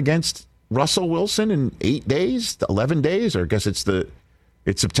going against Russell Wilson in 8 days, 11 days, or I guess it's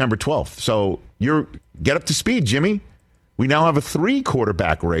September 12th. So get up to speed, Jimmy. We now have a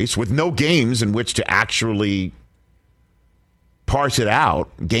 3-quarterback race with no games in which to actually parse it out,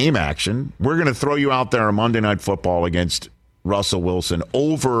 game action. We're going to throw you out there on Monday Night Football against Russell Wilson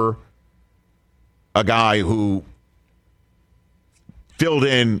over a guy who filled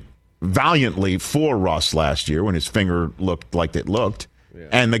in valiantly for Russ last year when his finger looked like it looked,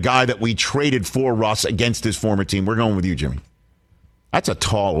 and the guy that we traded for Russ against his former team. We're going with you, Jimmy. That's a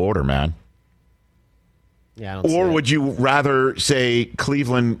tall order, man. Yeah, or would you rather say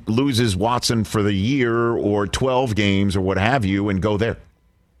Cleveland loses Watson for the year or 12 games or what have you and go there?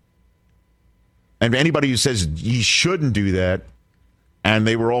 And anybody who says you shouldn't do that, and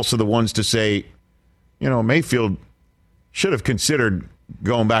they were also the ones to say, Mayfield should have considered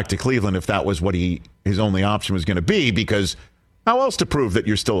going back to Cleveland if that was what his only option was going to be, because how else to prove that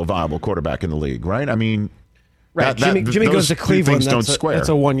you're still a viable quarterback in the league, right? I mean, right. Jimmy goes to Cleveland. That's a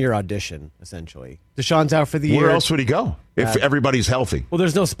 1-year audition, essentially. Deshaun's out for the year. Where else would he go if everybody's healthy? Well,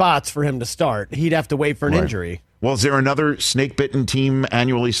 there's no spots for him to start. He'd have to wait for an injury. Well, is there another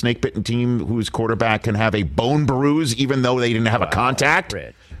annually snake-bitten team whose quarterback can have a bone bruise even though they didn't have a contact?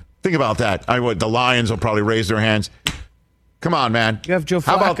 Rich. Think about that. The Lions will probably raise their hands. Come on, man. You have Joe Flacco.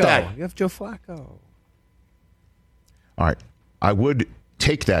 How about that? You have Joe Flacco. All right. I would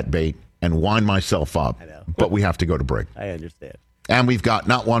take that bait and wind myself up, I know. but we have to go to break. I understand. And we've got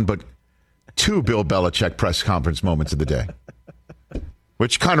not one, but 2 Bill Belichick press conference moments of the day,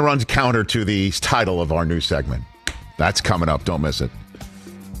 which kind of runs counter to the title of our new segment. That's coming up. Don't miss it.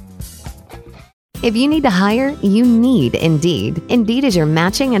 If you need to hire, you need Indeed. Indeed is your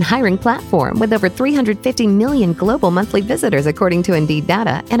matching and hiring platform with over 350 million global monthly visitors, according to Indeed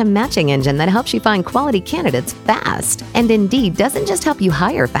data, and a matching engine that helps you find quality candidates fast. And Indeed doesn't just help you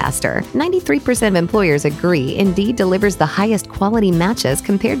hire faster. 93% of employers agree Indeed delivers the highest quality matches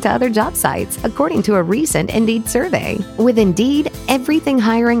compared to other job sites, according to a recent Indeed survey. With Indeed, everything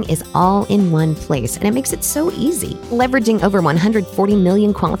hiring is all in one place, and it makes it so easy. Leveraging over 140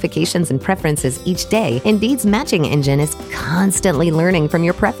 million qualifications and preferences each day, Indeed's matching engine is constantly learning from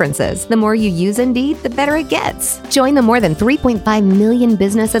your preferences. The more you use Indeed, the better it gets. Join the more than 3.5 million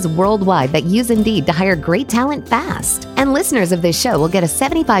businesses worldwide that use Indeed to hire great talent fast. And listeners of this show will get a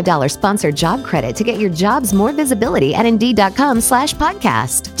 $75 sponsored job credit to get your jobs more visibility at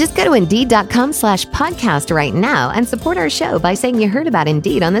Indeed.com/podcast. Just go to Indeed.com/podcast right now and support our show by saying you heard about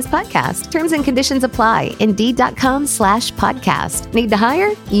Indeed on this podcast. Terms and conditions apply. Indeed.com/podcast. Need to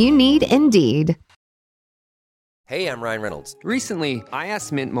hire? You need Indeed. Hey, I'm Ryan Reynolds. Recently, I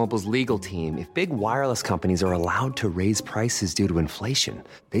asked Mint Mobile's legal team if big wireless companies are allowed to raise prices due to inflation.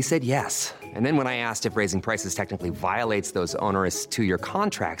 They said yes. And then when I asked if raising prices technically violates those onerous 2-year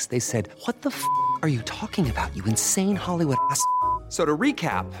contracts, they said, "What the f*** are you talking about, you insane Hollywood ass?" So to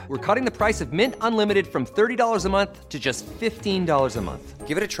recap, we're cutting the price of Mint Unlimited from $30 a month to just $15 a month.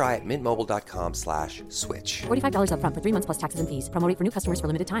 Give it a try at mintmobile.com/switch. $45 up front for 3 months plus taxes and fees. Promo rate for new customers for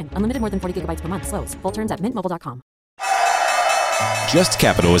limited time. Unlimited more than 40 gigabytes per month. Slows full terms at mintmobile.com. Just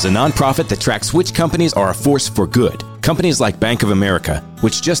Capital is a nonprofit that tracks which companies are a force for good. Companies like Bank of America,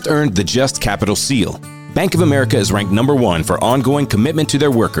 which just earned the Just Capital seal. Bank of America is ranked #1 for ongoing commitment to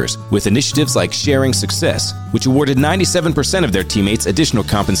their workers with initiatives like Sharing Success, which awarded 97% of their teammates additional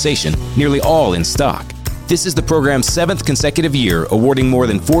compensation, nearly all in stock. This is the program's 7th consecutive year, awarding more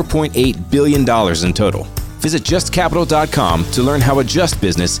than $4.8 billion in total. Visit justcapital.com to learn how a just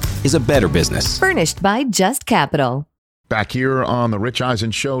business is a better business. Furnished by Just Capital. Back here on the Rich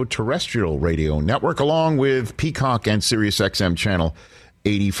Eisen Show terrestrial radio network, along with Peacock and SiriusXM channel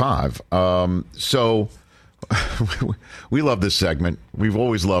 85. So we love this segment. We've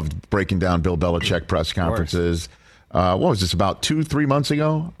always loved breaking down Bill Belichick press conferences. What was this, about 2-3 months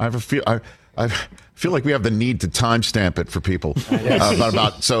ago? I feel like we have the need to timestamp it for people.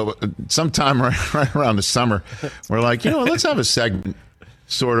 So sometime right around the summer, we're like, let's have a segment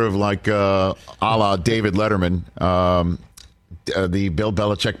sort of like a la David Letterman, the Bill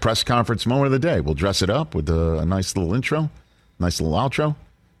Belichick press conference moment of the day. We'll dress it up with a nice little intro, nice little outro,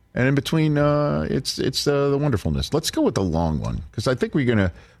 And in between, it's the wonderfulness. Let's go with the long one because I think we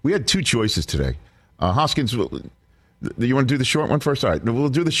had two choices today. Hoskins, you want to do the short one first? All right, we'll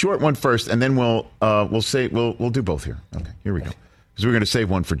do the short one first, and then we'll do both here. Okay, here we go. Because we're going to save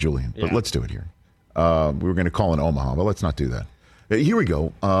one for Julian, but let's do it here. We were going to call in Omaha, but let's not do that. Here we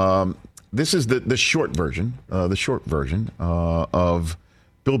go. This is the short version. The short version of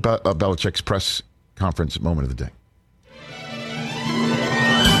Bill Belichick's press conference moment of the day.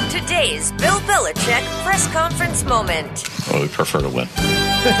 Today's Bill Belichick press conference moment. Well, we prefer to win.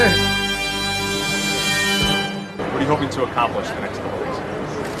 What are you hoping to accomplish the next couple of weeks?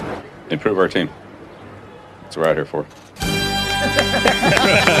 Improve our team. That's what we're out here for.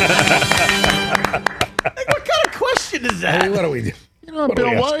 What kind of question is that? Hey, what do we do? Bill,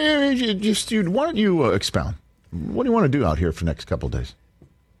 why don't you expound? What do you want to do out here for the next couple of days?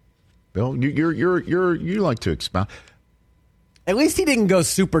 Bill, you like to expound. At least he didn't go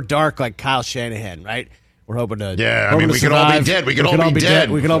super dark like Kyle Shanahan, right? We're hoping to. Yeah, I mean, we could all be dead. We could all be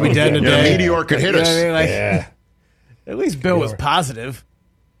dead. We could all be dead today. A meteor could hit us. Yeah. At least Bill was positive.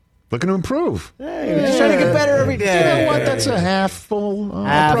 Looking to improve. Hey, we're just trying to get better every day. You know what? That's a half full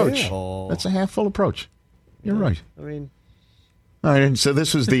approach. That's a half full approach. You're right. I mean, all right. And so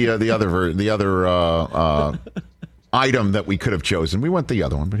this was the other item that we could have chosen. We went the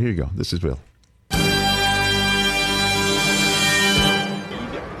other one, but here you go. This is Bill.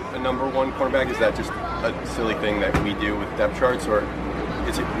 A number one cornerback, is that just a silly thing that we do with depth charts, or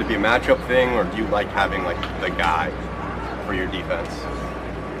is it going to be a matchup thing, or do you like having like the guy for your defense?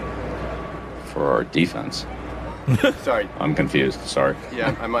 For our defense. Sorry. I'm confused. Sorry.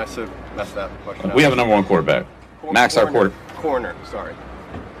 Yeah, I must have messed that question up. We have a number one quarterback. Max our quarter. Corner, sorry.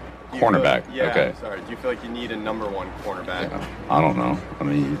 Cornerback. Okay. Sorry. Do you feel like you need a number one cornerback? Yeah, I don't know. I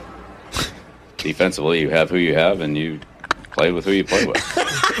mean, defensively, you have who you have, and you play with who you play with.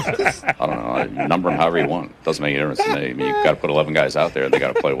 I don't know. Number them however you want. Doesn't make any difference to me. I mean, you've got to put 11 guys out there. They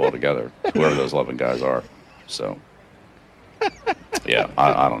got to play well together, whoever those 11 guys are. So, yeah,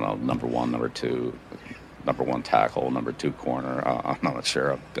 I don't know. Number one, number two, number one tackle, number two corner. I'm not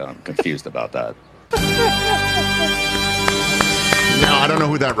sure. I'm confused about that. Now, I don't know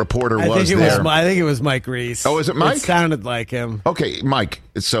who that reporter was. I think it was Mike Reese. Oh, is it Mike? It sounded like him. Okay, Mike.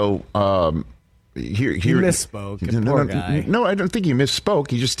 So here he misspoke. Poor guy. No, I don't think he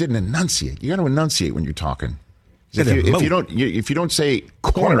misspoke. He just didn't enunciate. You got to enunciate when you're talking. If you don't say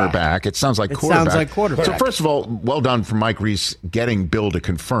cornerback, it sounds like quarterback. Sounds like quarterback. So first of all, well done for Mike Reese getting Bill to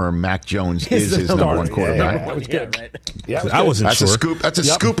confirm Mac Jones is his number one quarterback. That was good. Right? Yeah, I wasn't sure. A scoop. That's a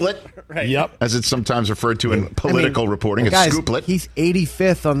scooplet. Right. Yep. As it's sometimes referred to in political reporting. It's guys, scooplet. He's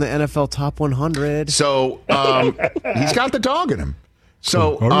 85th on the NFL Top 100. So he's got the dog in him.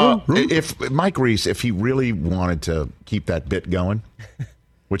 So if Mike Reese, if he really wanted to keep that bit going,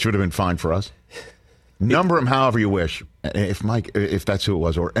 which would have been fine for us, number him however you wish. If that's who it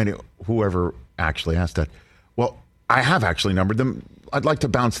was, or whoever actually asked that. Well, I have actually numbered them. I'd like to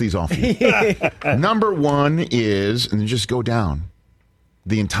bounce these off you. Number one is, and just go down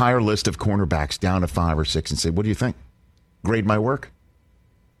the entire list of cornerbacks down to 5 or 6 and say, what do you think? Grade my work?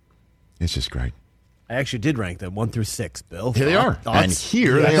 It's just great. I actually did rank them 1 through 6, Bill. Here they are. Thoughts? And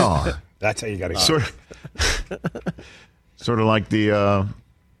here they are. That's how you got to go. Sort of like the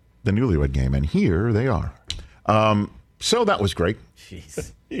newlywed game. And here they are. So that was great.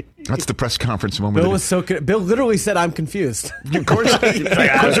 Jeez. That's the press conference moment. Bill was Bill literally said, "I'm confused." Of course,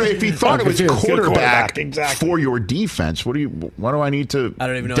 if he thought it was quarterback for your defense, why do I need to I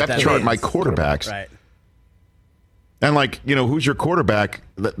don't even know depth what that chart means. my quarterbacks? Right. And who's your quarterback?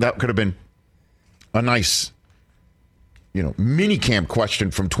 That could have been a nice, mini camp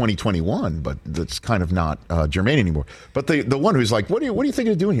question from 2021, but that's kind of not germane anymore. But the one who's like, what do you think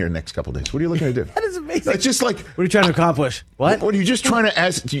of doing here the next couple of days? What are you looking to do? That is amazing. It's just like, what are you trying to accomplish? What are you just trying to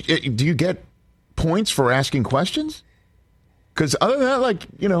ask? Do you get points for asking questions? Because other than that,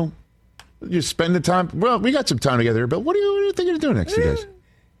 you spend the time. Well, we got some time together, but what do you think you're doing next 2 days?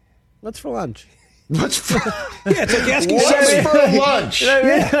 What's for lunch? What's for it's like asking what's for lunch?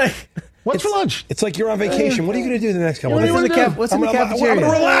 What's for lunch? It's like you're on vacation. What are you going to do the next couple of days? What's in the cafeteria? I'm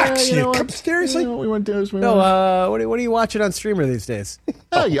going to relax. Seriously? We went to what are you watching on streamer these days?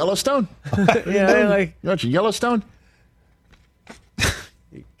 Yellowstone. You watching Yellowstone?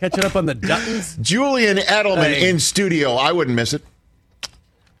 Catching up on the Duttons? Julian Edelman in studio. I wouldn't miss it.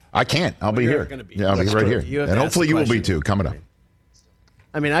 I can't. I'll be here. I'll be right here. And hopefully you will be too, coming up.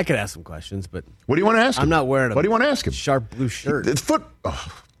 I mean, I could ask some questions, but... What do you want to ask him? I'm not wearing What do you want to ask him? Sharp blue shirt.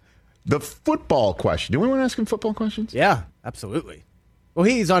 The football question. Do we want to ask him football questions? Yeah, absolutely. Well,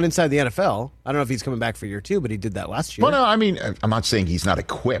 he's on Inside the NFL. I don't know if he's coming back for year 2, but he did that last year. Well, no, I mean, I'm not saying he's not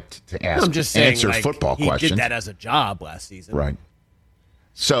equipped to answer football questions. He did that as a job last season. Right.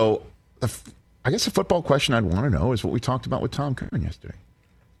 So, I guess the football question I'd want to know is what we talked about with Tom Curran yesterday.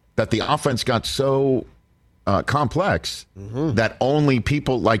 That the offense got so complex that only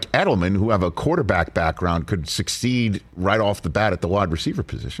people like Edelman, who have a quarterback background, could succeed right off the bat at the wide receiver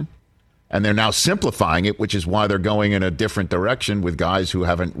position. And they're now simplifying it, which is why they're going in a different direction with guys who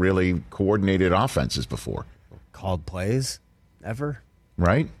haven't really coordinated offenses before. Called plays ever.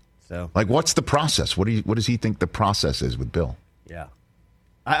 Right? So, like, what's the process? What does he think the process is with Bill? Yeah.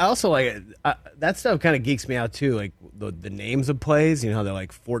 I also like that stuff kind of geeks me out too. Like the names of plays, how they're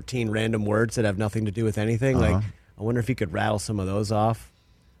like 14 random words that have nothing to do with anything. Like, I wonder if he could rattle some of those off.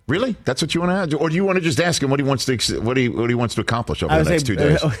 Really? That's what you want to add? Or do you want to just ask him what he wants to accomplish over the next 2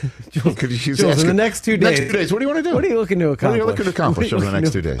 days? Jules, in the next 2 days. Next 2 days, what do you want to do? What are you looking to accomplish? Over the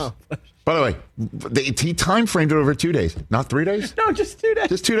next 2 days? By the way, he time framed it over 2 days, not 3 days? No, just 2 days.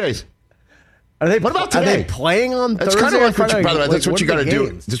 Just 2 days. What about today? Are they playing on Thursday? That's kind of like by the way, that's what you got to do.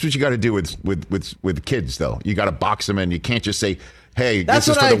 Games? That's what you got to do with kids, though. You got to box them in. You can't just say, "Hey, that's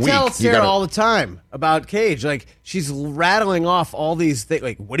this is for the week." That's what I tell Sarah all the time about Cage. Like, she's rattling off all these things.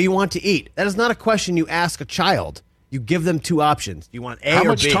 Like, what do you want to eat? That is not a question you ask a child. You give them 2 options. You want A or B? How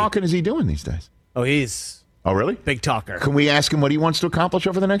much talking is he doing these days? Oh, really? Big talker. Can we ask him what he wants to accomplish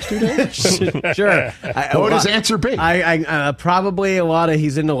over the next 2 days? Sure. What would his answer be? I probably a lot of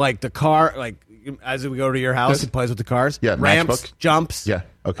he's into like the car, like as we go to your house, he plays with the cars. Yeah, ramps, matchbook. jumps. Yeah,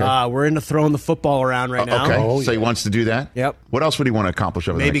 okay. We're into throwing the football around right now. Okay, so he wants to do that? Yep. What else would he want to accomplish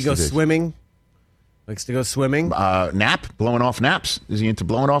over the next 2 days? Maybe go swimming. Likes to go swimming. Nap? Blowing off naps? Is he into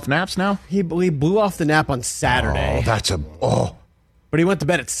blowing off naps now? He blew off the nap on Saturday. But he went to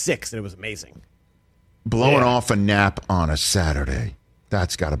bed at 6, and it was amazing. Blowing off a nap on a Saturday.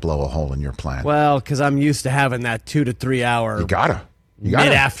 That's got to blow a hole in your plan. Well, because I'm used to having that 2 to 3 hour. You gotta.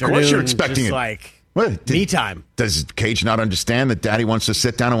 Mid-afternoon. Of course you're expecting just it. Like me time. Does Cage not understand that Daddy wants to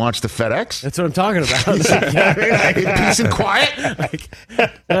sit down and watch the FedEx? That's what I'm talking about. In peace and quiet?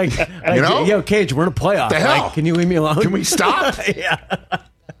 Yo, Cage, we're in a playoff. The hell? Can you leave me alone? Can we stop? Yeah.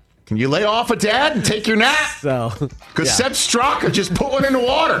 Can you lay off a dad and take your nap? So, because Seb Straka just put one in the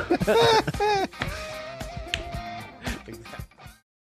water.